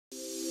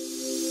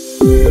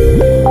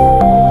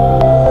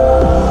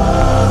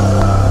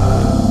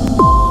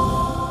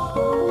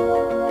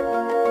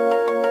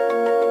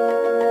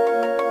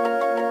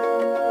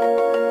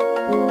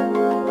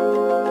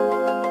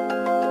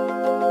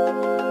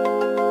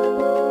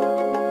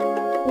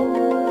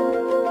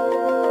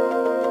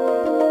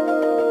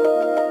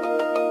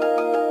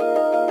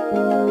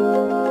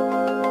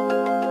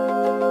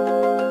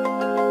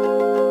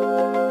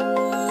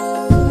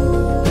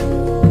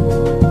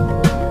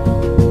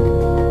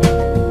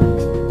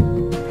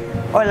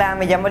Hola,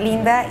 me llamo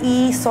Linda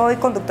y soy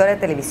conductora de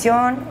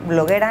televisión,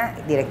 bloguera,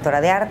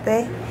 directora de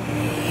arte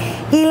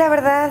y la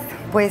verdad,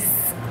 pues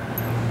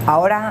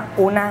ahora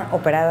una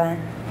operada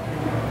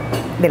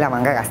de la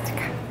manga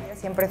gástrica. Yo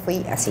siempre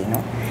fui así, ¿no?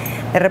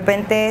 De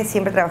repente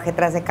siempre trabajé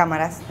tras de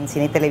cámaras en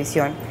cine y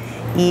televisión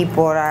y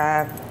por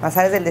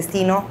azares del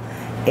destino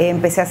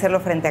empecé a hacerlo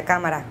frente a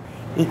cámara.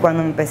 Y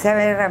cuando me empecé a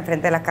ver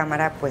enfrente de la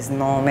cámara, pues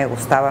no me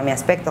gustaba mi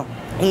aspecto.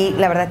 Y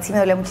la verdad sí me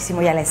dolía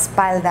muchísimo ya la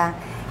espalda,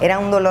 era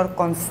un dolor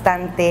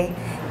constante,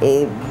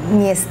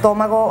 mi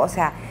estómago, o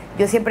sea,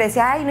 yo siempre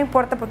decía, ay, no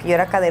importa porque yo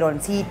era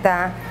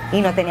caderoncita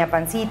y no tenía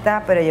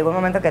pancita, pero llegó un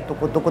momento que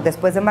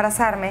después de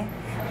embarazarme,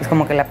 pues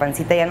como que la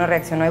pancita ya no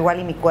reaccionó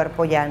igual y mi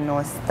cuerpo ya no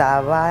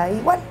estaba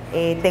igual.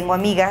 Tengo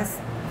amigas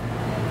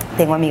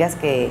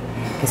que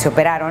se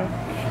operaron,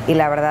 y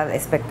la verdad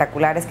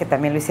espectacular es que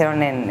también lo hicieron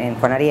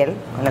con Ariel,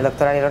 con el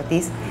doctor Ariel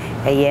Ortiz,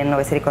 ahí en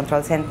Obesity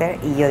Control Center,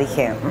 y yo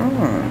dije,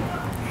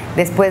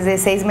 después de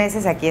 6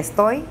 meses aquí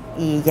estoy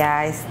y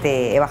ya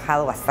he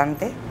bajado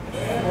bastante.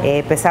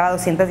 Pesaba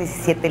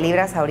 217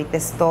 libras, ahorita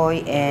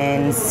estoy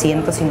en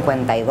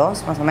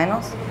 152 más o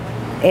menos.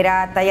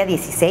 Era talla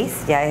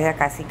 16, ya era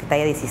casi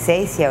talla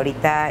 16 y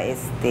ahorita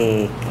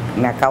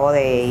me acabo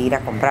de ir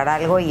a comprar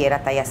algo y era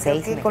talla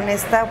 6. Y con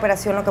esta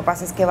operación lo que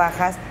pasa es que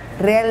bajas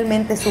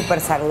realmente súper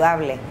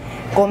saludable,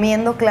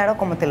 comiendo claro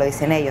como te lo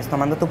dicen ellos,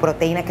 tomando tu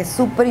proteína, que es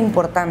súper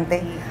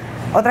importante.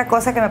 Otra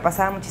cosa que me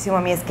pasaba muchísimo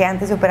a mí es que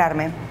antes de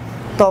operarme,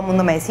 todo el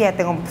mundo me decía,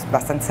 tengo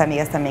bastantes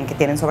amigas también que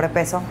tienen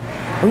sobrepeso,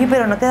 oye,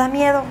 pero ¿no te da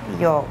miedo?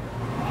 Y yo,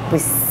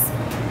 pues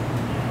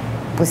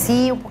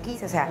sí, un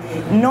poquito, o sea,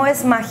 no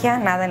es magia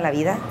nada en la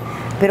vida,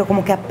 pero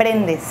como que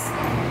aprendes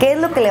qué es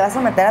lo que le vas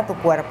a meter a tu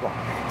cuerpo.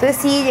 Entonces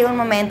sí, llega un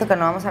momento que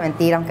no vamos a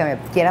mentir, aunque me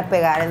quiera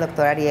pegar el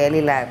doctor Ariel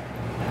y la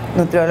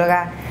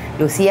nutrióloga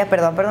Lucía,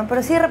 perdón,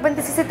 pero sí de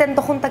repente sí se te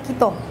antoja un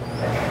taquito.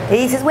 Y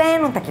dices,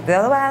 bueno, un taquito de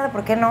adobada,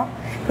 ¿por qué no?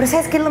 Pero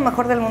 ¿sabes qué es lo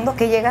mejor del mundo?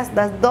 Que llegas,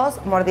 das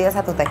 2 mordidas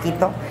a tu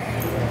taquito.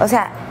 O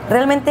sea,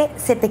 realmente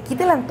se te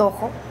quita el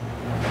antojo,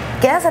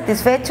 quedas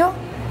satisfecho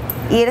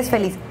y eres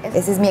feliz.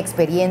 Esa es mi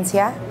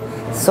experiencia,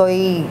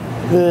 soy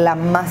la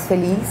más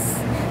feliz.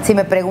 Si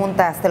me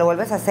preguntas, ¿te lo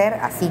vuelves a hacer?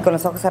 Así, con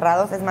los ojos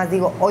cerrados. Es más,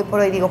 digo, hoy por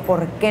hoy digo,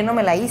 ¿por qué no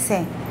me la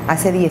hice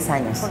hace 10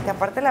 años? Porque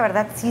aparte, la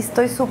verdad, sí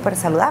estoy súper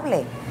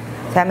saludable.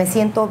 O sea, me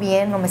siento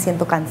bien, no me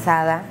siento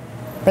cansada.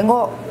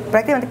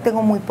 Prácticamente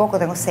tengo muy poco,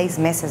 tengo 6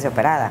 meses de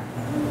operada.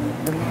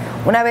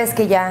 Una vez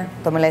que ya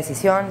tomé la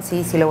decisión,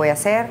 sí lo voy a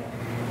hacer,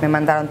 me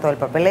mandaron todo el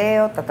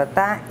papeleo,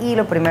 y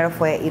lo primero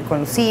fue ir con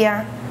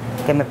Lucía,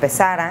 que me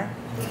pesara,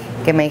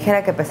 que me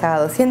dijera que pesaba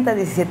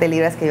 217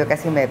 libras, que yo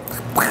casi me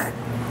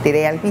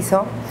tiré al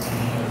piso,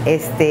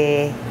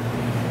 que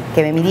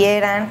me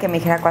midieran, que me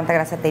dijera cuánta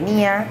grasa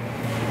tenía,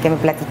 que me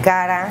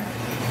platicara.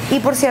 Y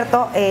por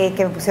cierto, que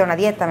me pusieron a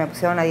dieta, a mí me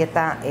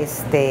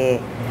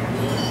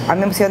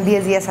pusieron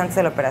 10 días antes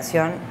de la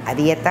operación a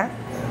dieta,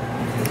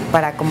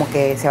 para como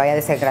que se vaya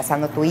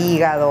desengrasando tu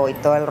hígado y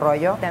todo el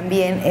rollo.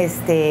 También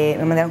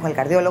me mandaron con el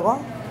cardiólogo,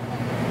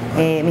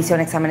 me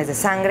hicieron exámenes de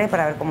sangre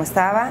para ver cómo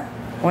estaba.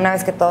 Una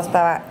vez que todo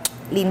estaba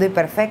lindo y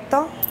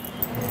perfecto,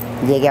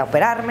 llegué a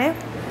operarme.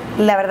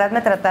 La verdad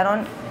me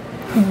trataron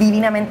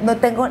divinamente, no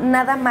tengo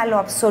nada malo,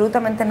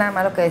 absolutamente nada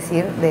malo que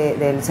decir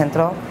del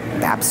centro,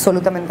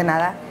 absolutamente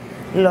nada.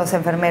 Los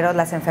enfermeros,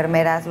 las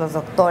enfermeras, los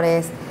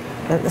doctores,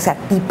 o sea,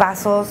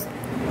 tipazos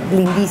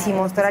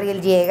lindísimos. Doctor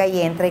Ariel llega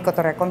y entra y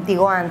cotorrea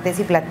contigo antes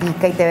y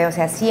platica y te ve, o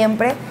sea,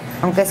 siempre,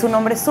 aunque es un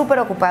hombre súper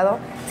ocupado,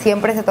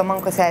 siempre se toma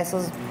aunque sea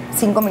esos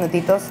 5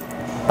 minutitos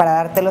para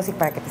dártelos y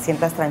para que te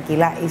sientas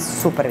tranquila y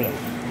súper bien.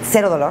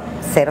 Cero dolor,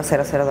 cero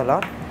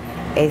dolor.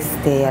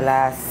 A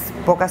las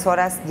pocas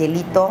horas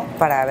hielito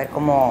para ver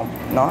cómo,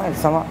 ¿no? El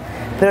estómago.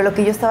 Pero lo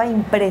que yo estaba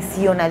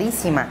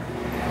impresionadísima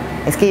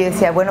es que yo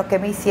decía, bueno, ¿qué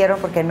me hicieron?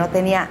 Porque no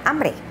tenía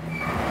hambre.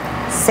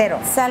 Cero.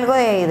 Salgo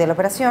de la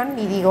operación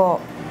y digo,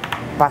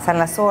 pasan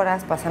las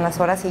horas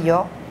y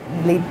yo,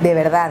 de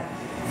verdad,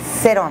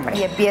 cero hambre.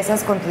 Y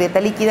empiezas con tu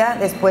dieta líquida.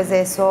 Después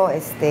de eso,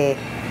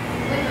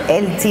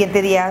 el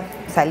siguiente día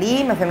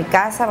salí, me fui a mi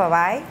casa, bye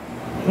bye.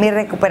 Mi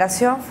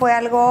recuperación fue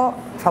algo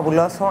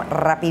fabuloso,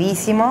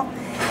 rapidísimo.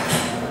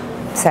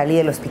 Salí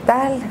del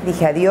hospital,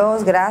 dije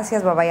adiós,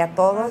 gracias, bye bye a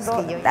todos.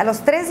 A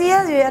los 3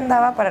 días yo ya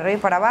andaba para arriba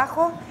y para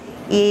abajo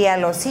y a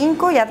los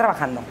 5 ya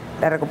trabajando.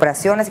 La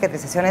recuperación, la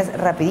cicatrización es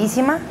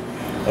rapidísima.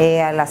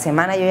 A la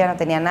semana yo ya no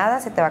tenía nada,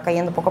 se te va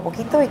cayendo poco a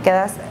poquito y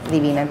quedas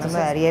divina. Entonces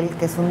Ariel,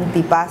 que es un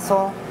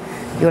tipazo,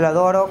 yo lo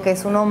adoro, que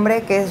es un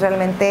hombre que es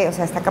realmente, o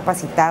sea, está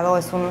capacitado,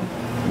 es un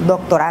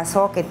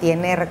doctorazo que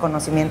tiene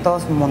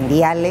reconocimientos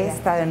mundiales,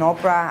 está en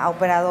Oprah, ha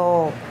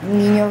operado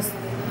niños,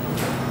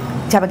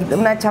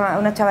 una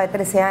chava de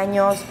 13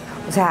 años,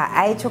 o sea,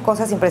 ha hecho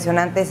cosas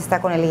impresionantes, está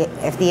con el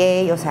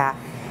FDA, o sea,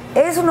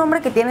 es un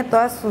hombre que tiene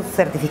todos sus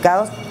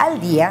certificados al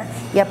día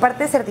y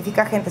aparte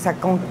certifica gente, o sea,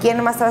 ¿con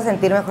quién más te vas a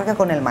sentir mejor que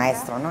con el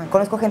maestro, no?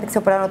 Conozco gente que se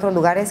opera en otros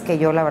lugares que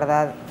yo, la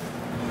verdad,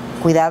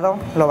 cuidado,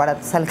 lo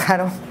barato sale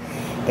caro,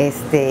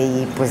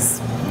 y pues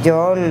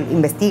yo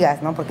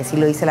investigas, ¿no? Porque sí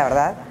lo hice, la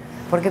verdad.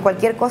 porque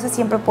cualquier cosa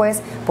siempre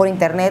puedes, por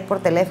internet, por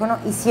teléfono,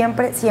 y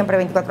siempre,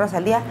 24 horas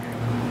al día,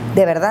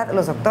 de verdad,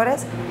 los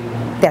doctores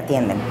te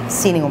atienden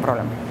sin ningún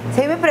problema.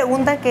 Si a mí me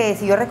preguntan que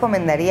si yo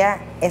recomendaría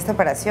esta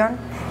operación,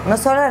 no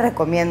solo la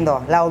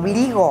recomiendo, la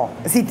obligo.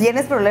 Si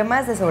tienes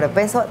problemas de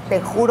sobrepeso,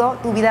 te juro,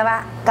 tu vida va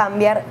a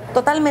cambiar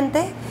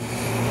totalmente.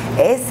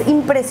 Es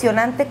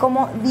impresionante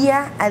cómo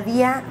día a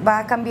día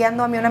va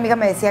cambiando. A mí una amiga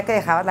me decía que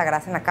dejabas la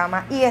grasa en la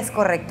cama, y es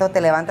correcto,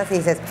 te levantas y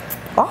dices,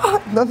 ¡oh!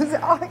 ¿Dónde se...?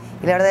 ¡Ay!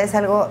 Y la verdad es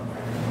algo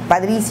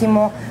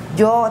padrísimo.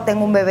 Yo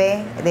tengo un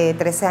bebé de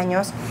 13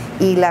 años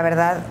y la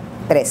verdad,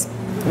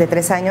 de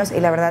 3 años, y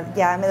la verdad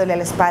ya me dolía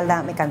la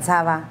espalda, me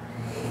cansaba.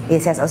 Y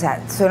decías, o sea,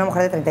 soy una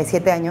mujer de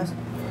 37 años,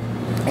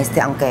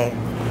 aunque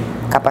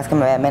capaz que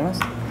me vea menos,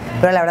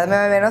 pero la verdad me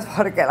vea menos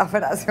porque la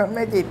operación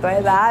me quitó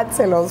edad,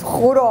 se los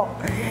juro.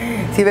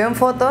 Si ven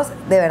fotos,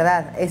 de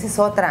verdad, esa es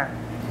otra.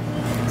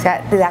 O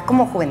sea, te da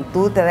como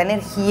juventud, te da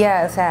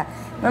energía, o sea,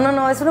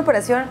 no, es una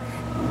operación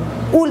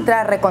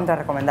ultra recontra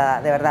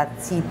recomendada, de verdad.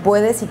 Si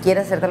puedes, si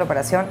quieres hacerte la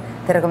operación,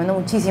 te recomiendo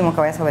muchísimo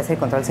que vayas a Obesity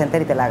Control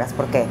Center y te la hagas,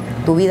 porque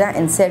tu vida,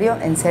 en serio,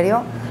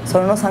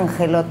 son unos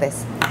angelotes,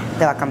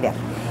 te va a cambiar.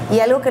 Y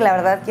algo que la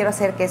verdad quiero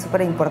hacer, que es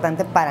súper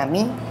importante para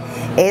mí,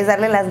 es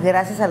darle las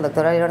gracias al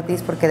doctor Ariel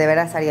Ortiz, porque de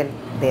veras, Ariel,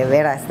 de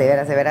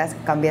veras,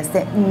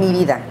 cambiaste mi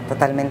vida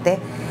totalmente.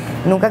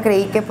 Nunca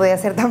creí que podía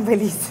ser tan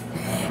feliz.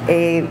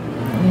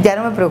 Ya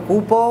no me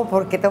preocupo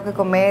por qué tengo que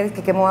comer,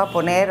 qué me voy a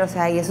poner, o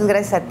sea, y eso es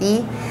gracias a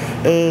ti.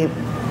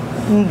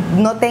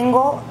 No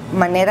tengo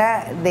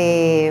manera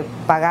de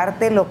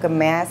pagarte lo que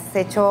me has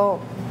hecho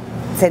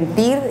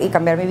sentir y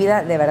cambiar mi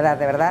vida, de verdad,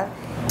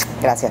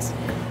 gracias.